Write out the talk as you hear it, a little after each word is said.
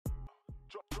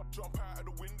Jump out of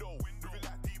the window, moving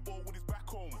like D-ball when he's back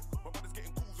home. My brother's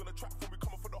getting calls on the track for me,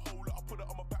 coming for the whole lot, I put it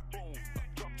on my backbone.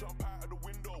 Jump out of the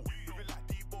window, moving like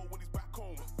D-ball when he's back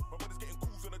home. My brother's getting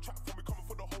calls on the track for me, coming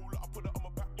for the whole lot, I put it on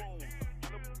my backbone.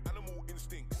 Animal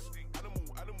instincts, animal,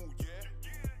 yeah.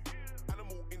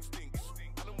 Animal instincts,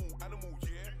 animal,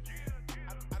 yeah.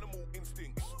 Animal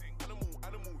instincts, animal,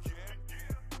 yeah.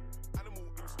 Animal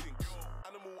instincts,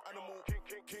 animal.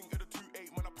 King of the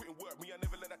 2-8, man, I put in work. Me, I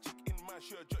never let that chick in my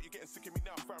shirt. Jerk, you're getting sick of me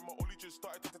now, fam. My only just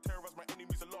started to terrorize my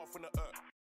enemies and laugh on the earth.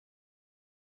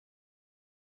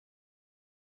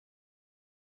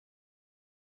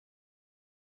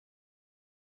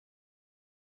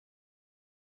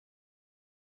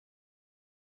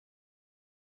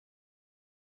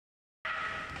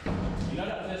 You know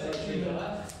that first actually,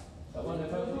 that one that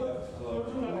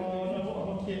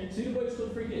see the boy who scored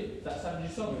the free kick? That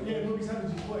Savage song? Yeah, Robbie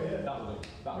Savage's boy, yeah. That was it.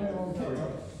 That was it.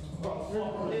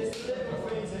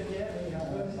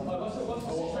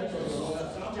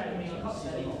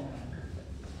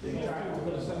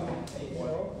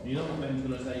 You know what Ben's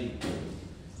going to say?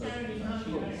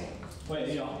 Wait,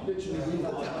 yeah. Literally.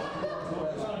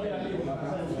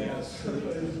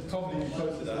 Can't believe you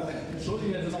posted that. Surely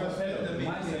there's another player that he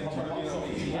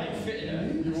ain't fitting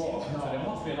it. You are. So there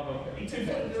must be another. There's going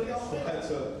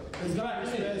to be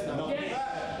stairs now.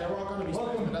 There are going to be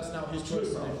stairs, but that's now his choice.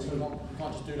 You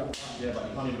can't just do that. Yeah, but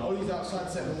you can't even. All these outside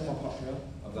setting the warm-up up, yeah?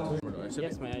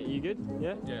 Yes, mate. Are you good?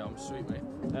 Yeah? Yeah, I'm sweet, mate.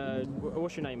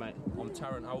 What's your name, mate? I'm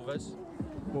Tarrant Alves,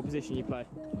 What position you play?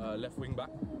 left wing back.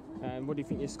 And what do you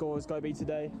think your score is going to be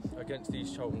today? Against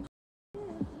East Charlton, I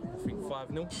think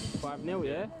 5-0. 5-0,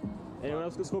 yeah? Anyone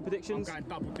else got score predictions? I'm going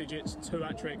double digits, 2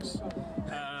 hat-tricks,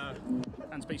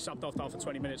 and to be subbed off after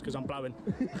 20 minutes because I'm blowing.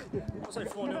 I'll say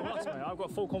 4-0 us, mate. I've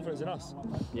got full confidence in us.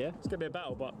 Yeah? It's going to be a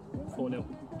battle, but 4-0.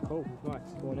 Cool, nice.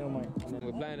 4-0, mate.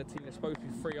 We're playing a team that's supposed to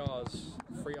be 3 R's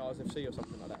FC or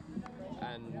something like that.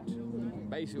 And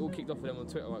basically all kicked off with them on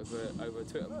Twitter over a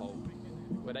Twitter poll,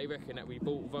 where they reckon that we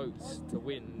bought votes to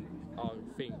win our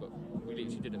thing, but we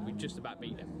literally didn't. We just about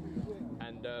beat them.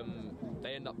 And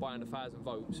they end up buying 1,000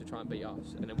 votes to try and beat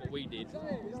us. And then what we did,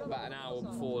 about an hour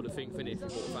before the thing finished, we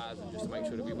bought 1,000 just to make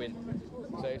sure that we win.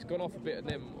 So it's gone off a bit of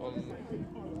them on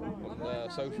the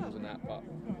socials and that, but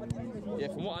yeah,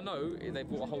 from what I know, they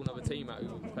brought a whole other team out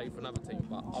who play for another team,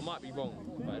 but I might be wrong,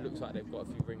 but it looks like they've got a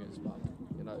few ringers, but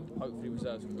you know, hopefully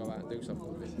reserves can go out and do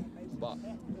something with it. But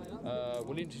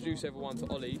we'll introduce everyone to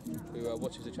Ollie, who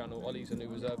watches the channel. Ollie's a new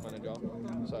reserve manager,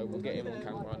 so we'll get him on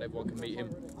camera and everyone can meet him.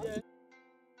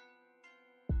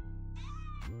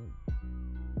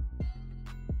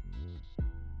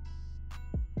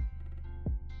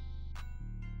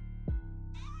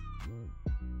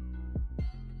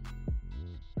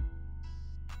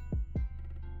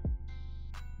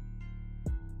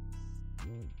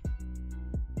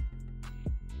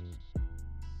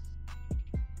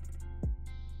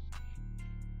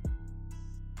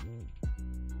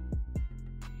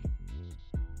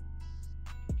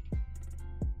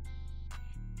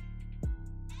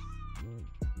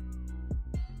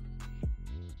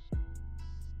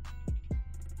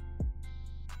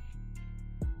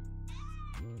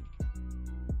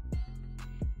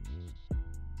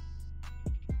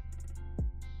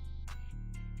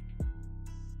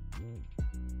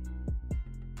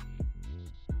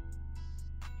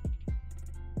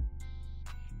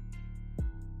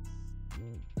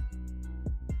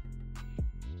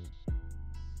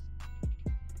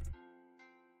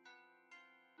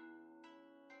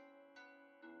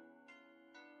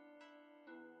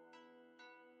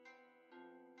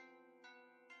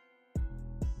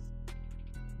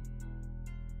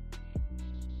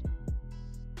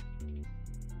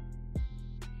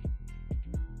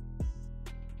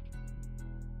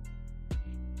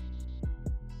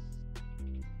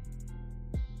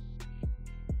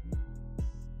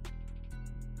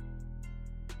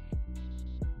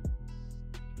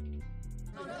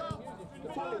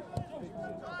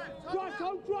 Drive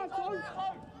home, drive home!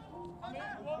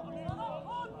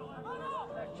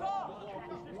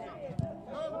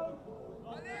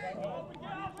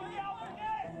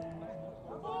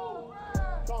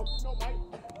 No, mate.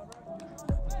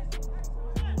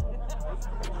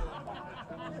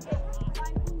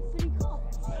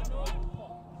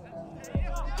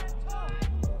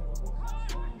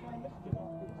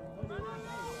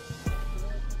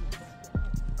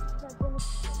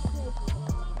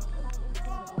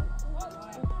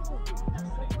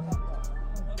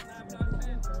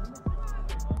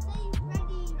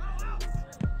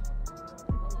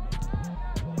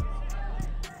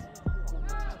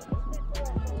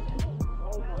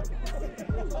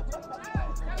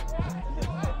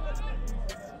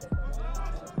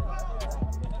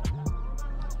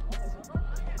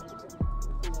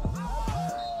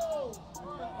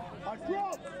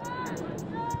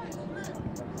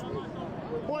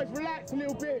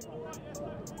 bit.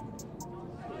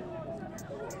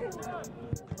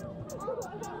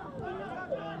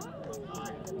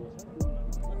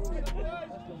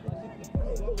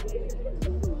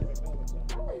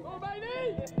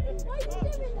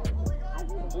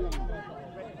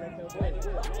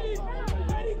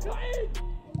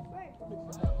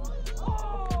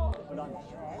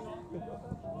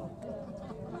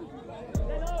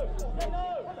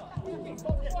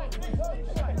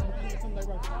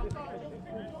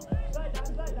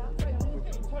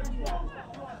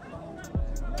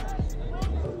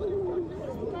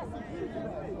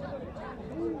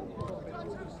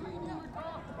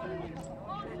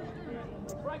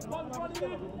 Frank one's running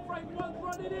in! Frank one's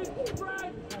running in!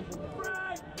 Frank!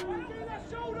 Frank! Get that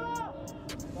shoulder!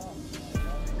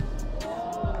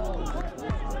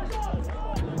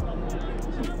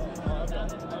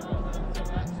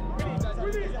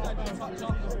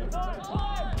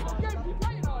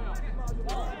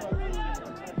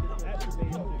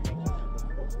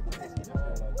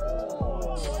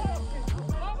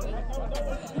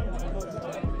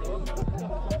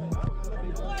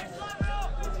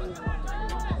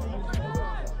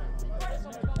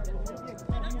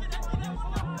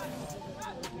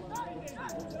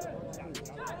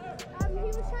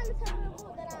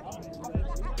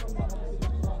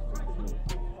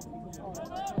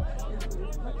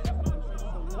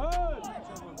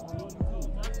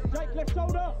 Left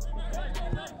shoulder.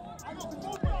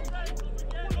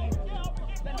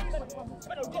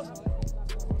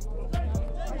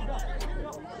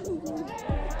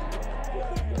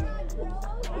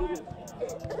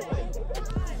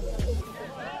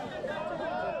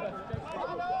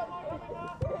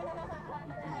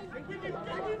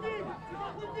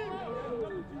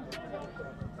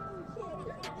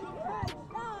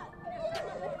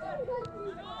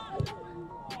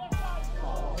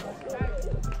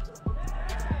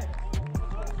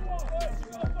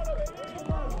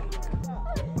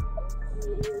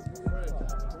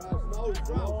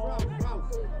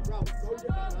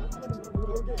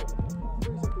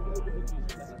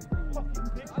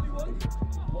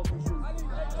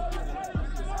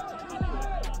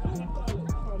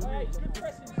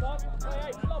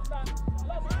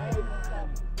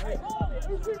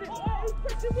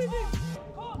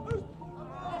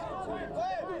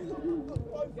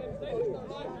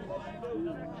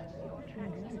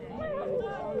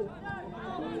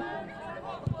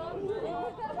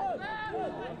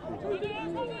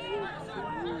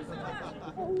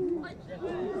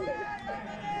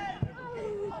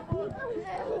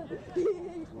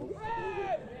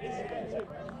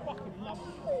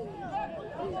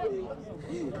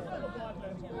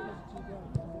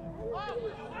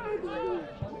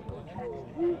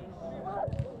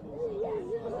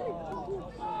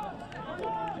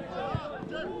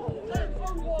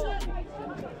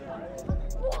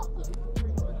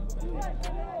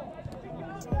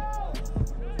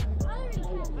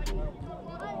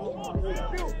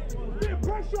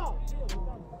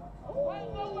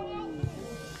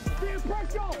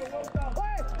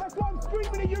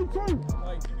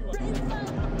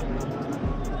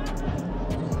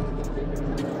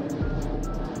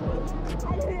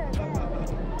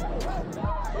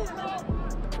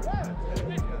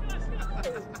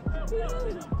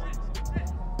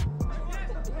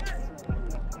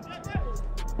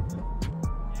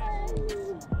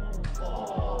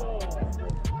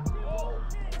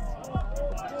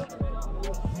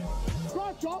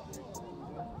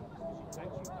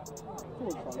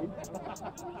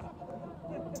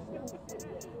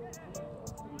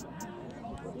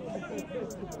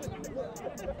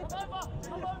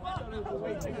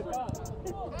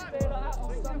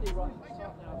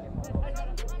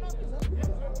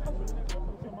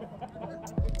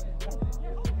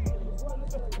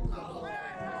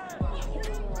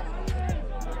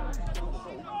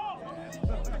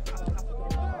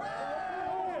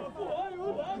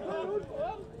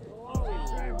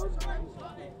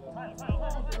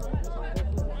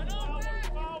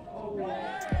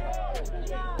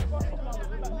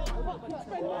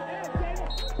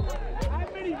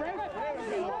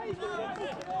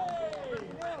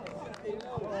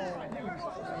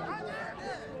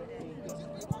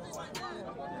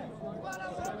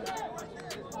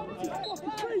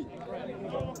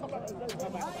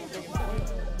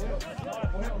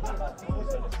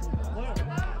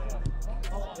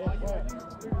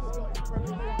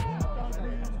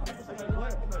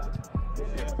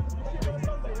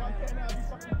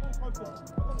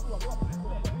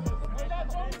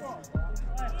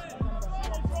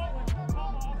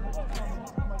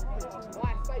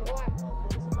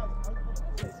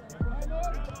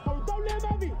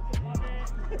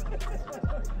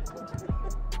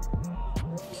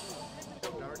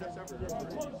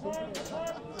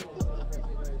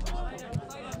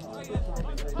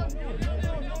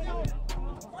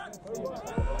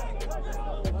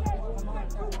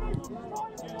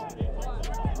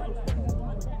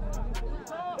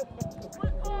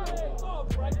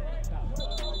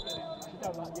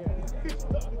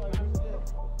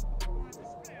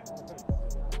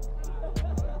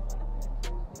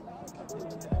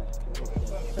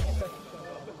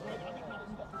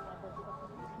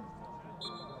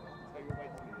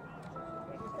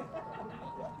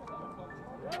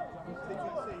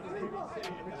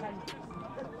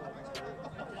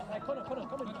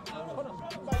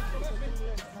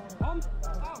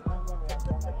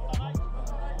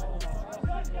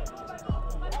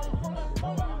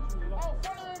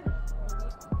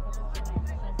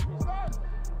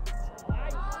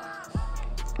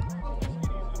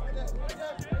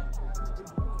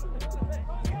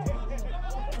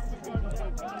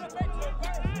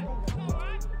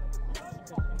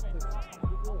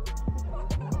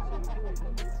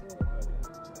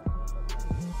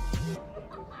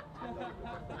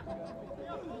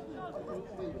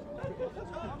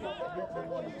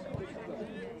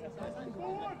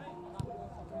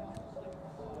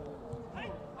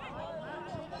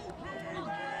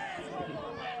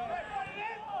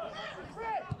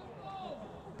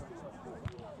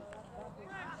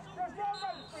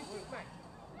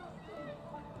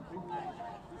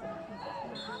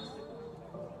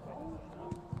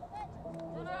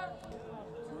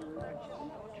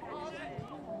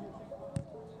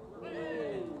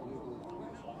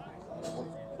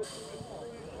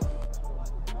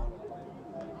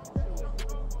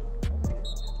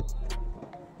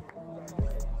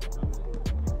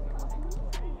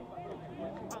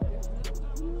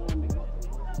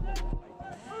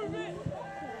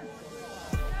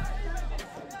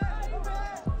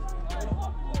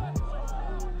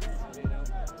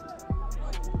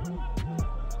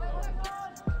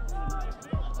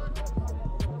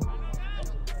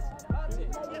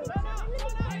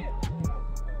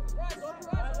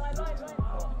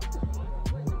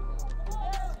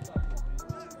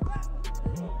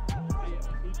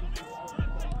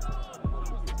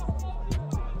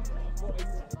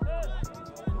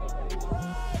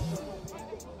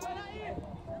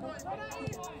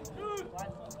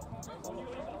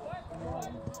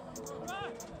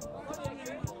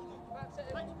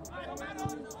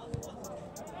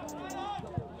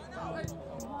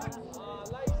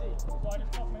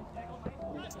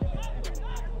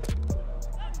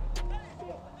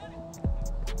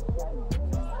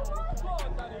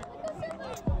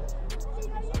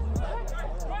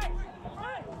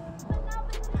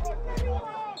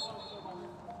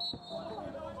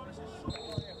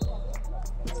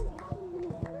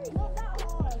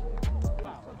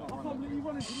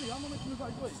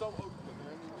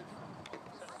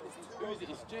 Who is it?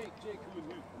 It's Jake. Jake, who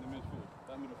and who in the midfield?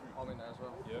 That middle three. I'm in there as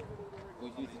well. Yeah. We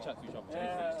need to chat to each other.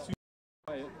 It's too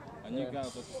quiet, and you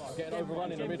guys are getting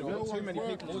overrun in the middle. Too many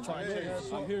people all trying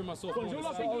to. I'm hearing myself.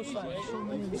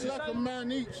 It's like a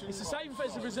man each. It's the same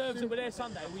as the reserves that were there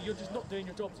Sunday, where you're just not doing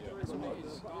your jobs. That's all it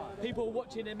is. People are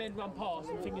watching their men run past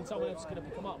and thinking someone else is going to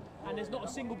pick them up, and there's not a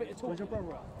single bit of talk. Where's your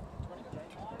brother at?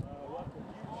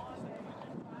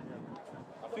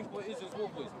 I think what it is as well,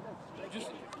 boys.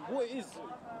 Just what it is.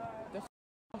 They're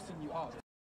passing you out.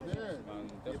 Yeah, man.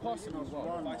 They're passing you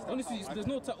out. Honestly, there's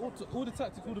no all the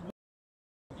tactics, all the.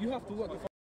 You have to work your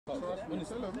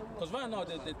honestly. Because right now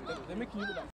they're making you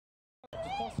look like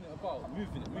just passing it about,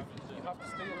 moving it. You have to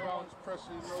stay around.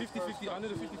 50-50. I know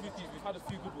the 50-50. We've had a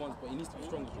few good ones, but it needs to be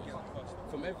stronger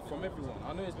from everyone.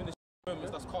 I know it's been a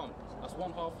moments that's calm. That's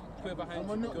one half. Put it behind. And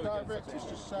we're not direct. It's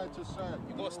just side to side.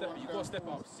 You gotta step. You gotta step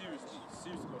up. Seriously,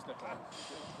 gotta step up.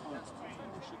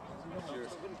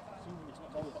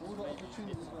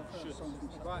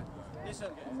 Right.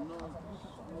 Listen.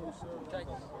 Okay.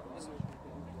 Listen.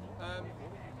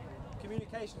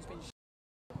 Communication's been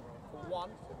for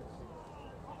one.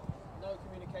 No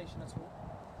communication at all.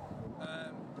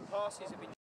 The passes have been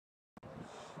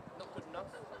not good enough.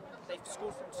 They've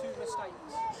scored from two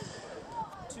mistakes.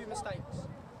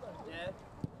 Yeah.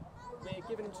 We're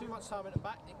giving them too much time at the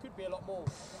back. It could be a lot more.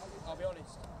 I'll be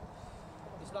honest.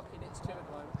 It's lucky that it's two at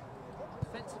the moment.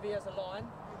 Defensively as a line,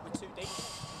 we're too deep.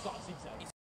 It's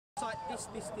like this,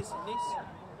 and this.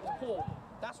 It's poor.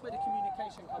 That's where the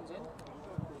communication comes in.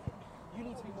 You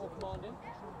need to be more commanding. I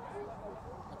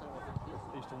don't know what it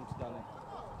is.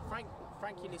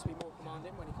 Frankie needs to be more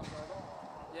commanding when he comes over.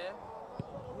 Yeah.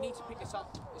 You need to pick this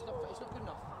up. It's not good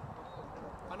enough.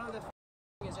 I know they're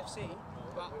as FC,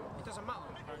 but but it doesn't matter.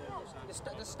 The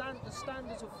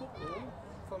standards of football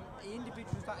from the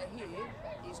individuals that are here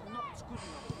is not good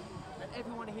enough, and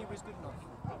everyone here is good enough.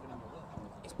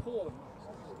 It's poor.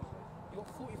 You've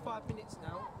got 45 minutes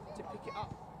now to pick it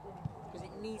up because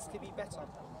it needs to be better.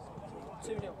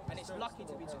 2-0, and it's lucky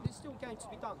to be. There's still a game to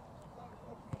be done.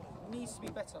 It needs to be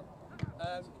better.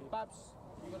 Babs,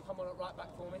 you're going to come on at right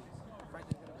back for me.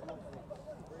 Franklin's going to come on.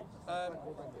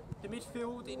 The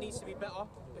midfield, it needs to be better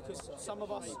because some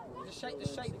of us, the shape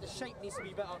needs to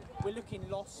be better. We're looking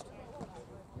lost.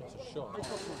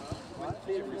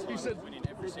 You said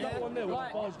there's no one there.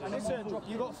 Right, listen,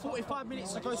 you've got 45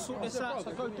 minutes to go sort this out,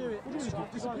 so go do it.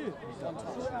 Disappeared.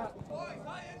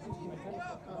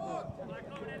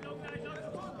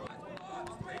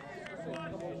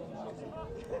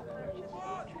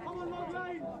 Come on, long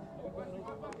lane.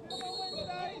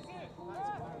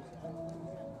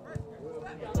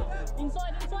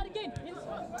 Inside again.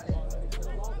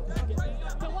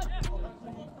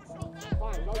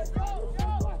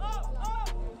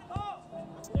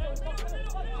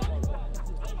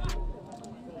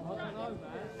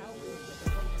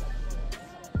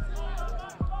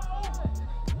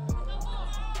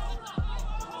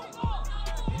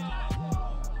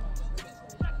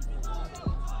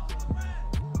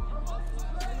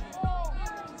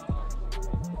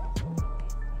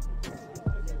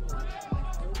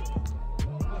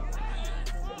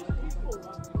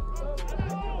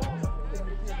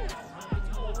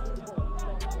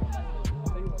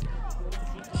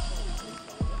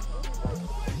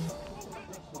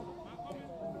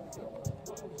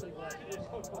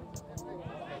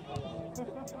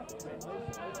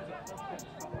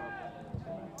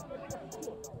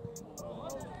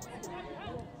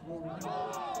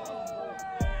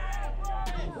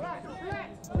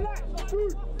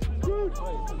 Good.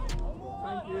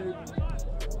 Thank you.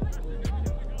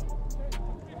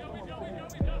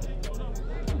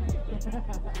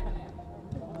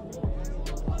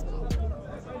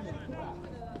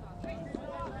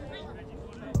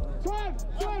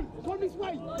 Turn this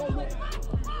way. No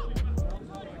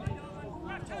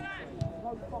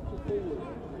fucking forward.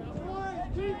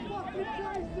 Keep fucking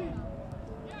chasing.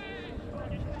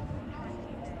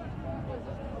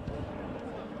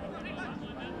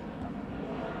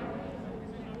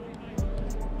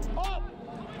 Up!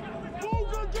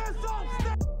 Move gets up!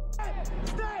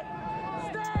 Step!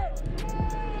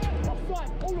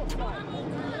 Offside! All offside!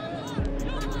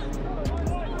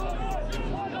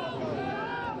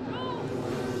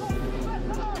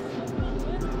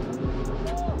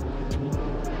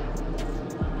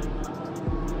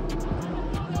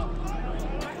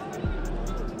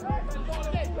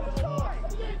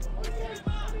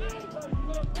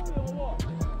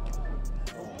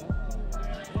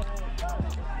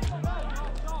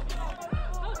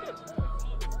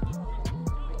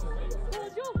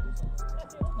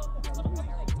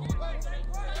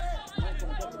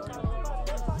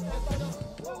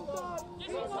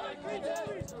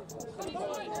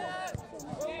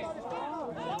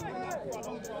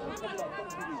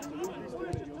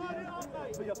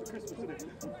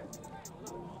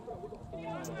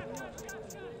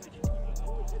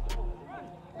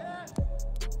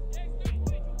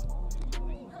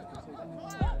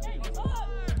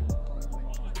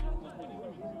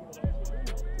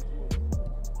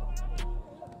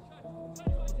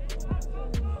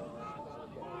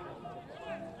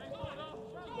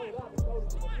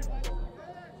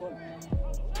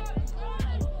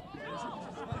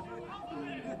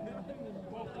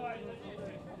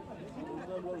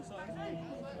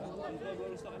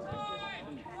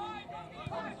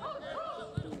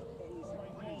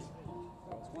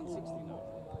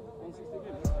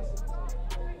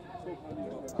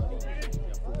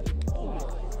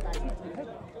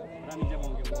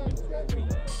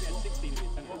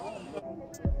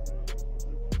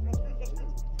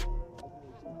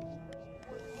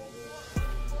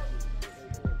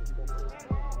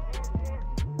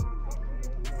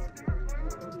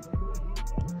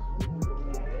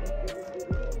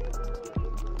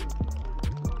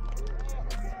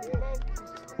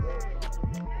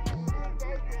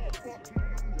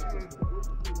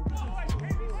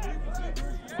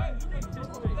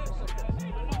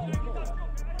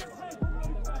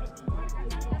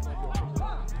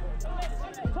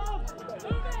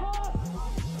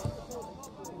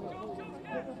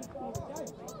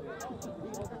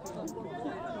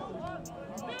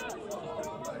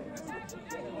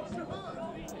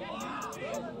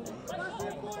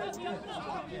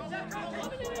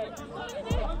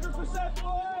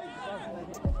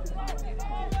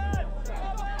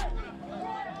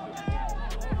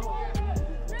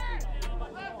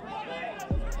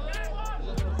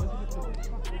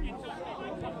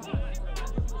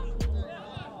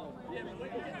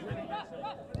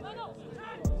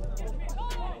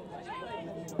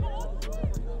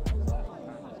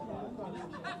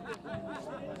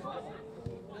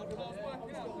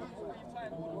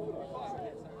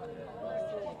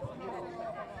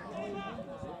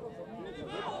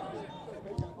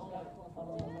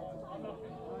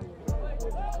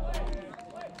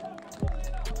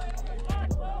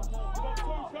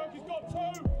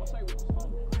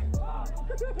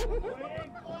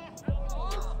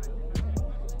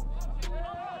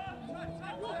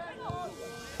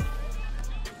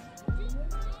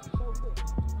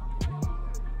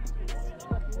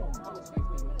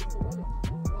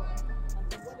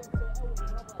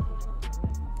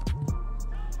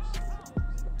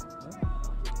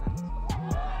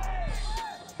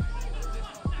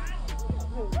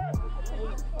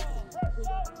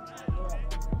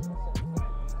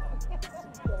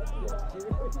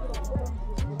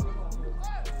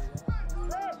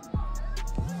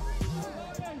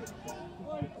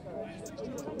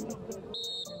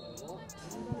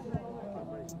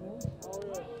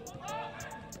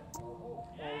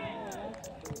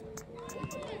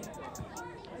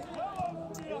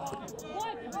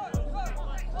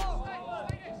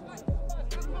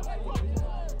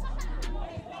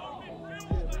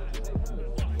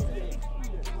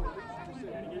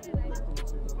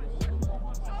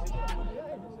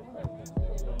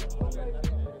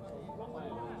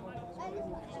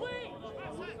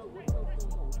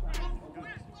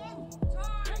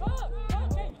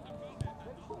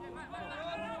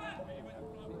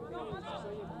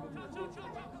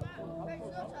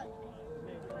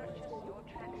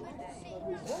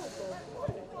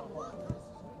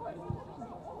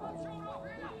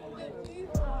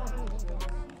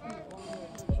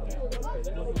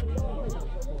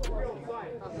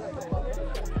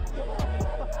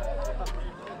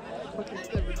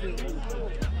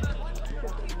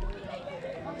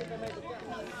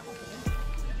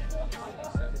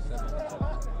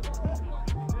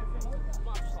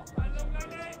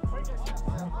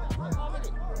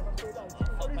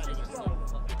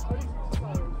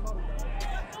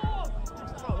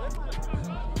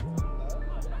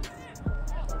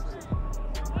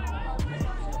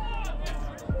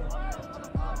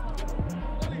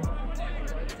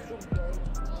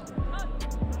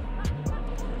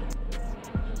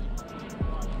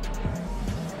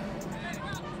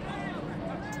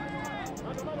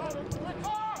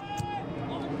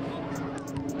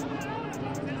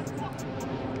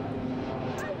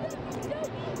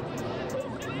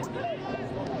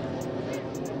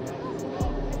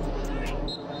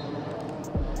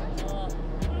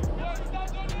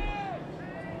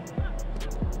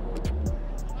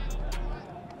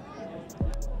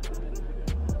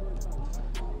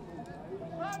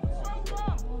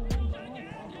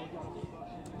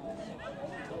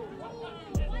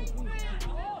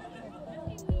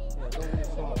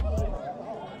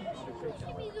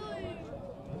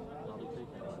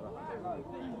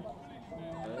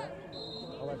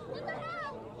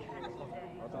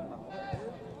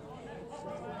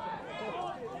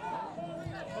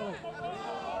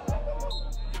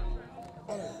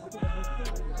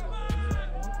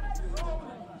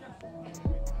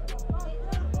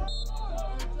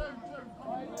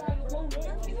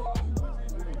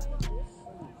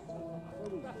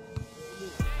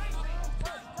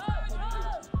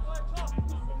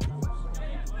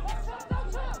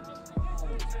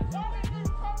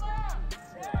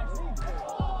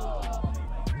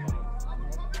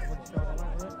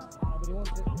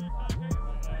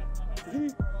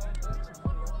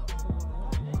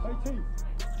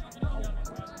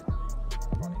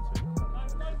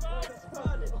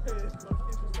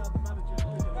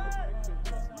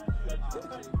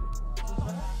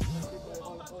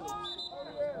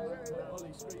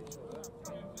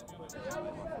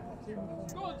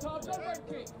 Go on, Tom, don't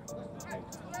break it.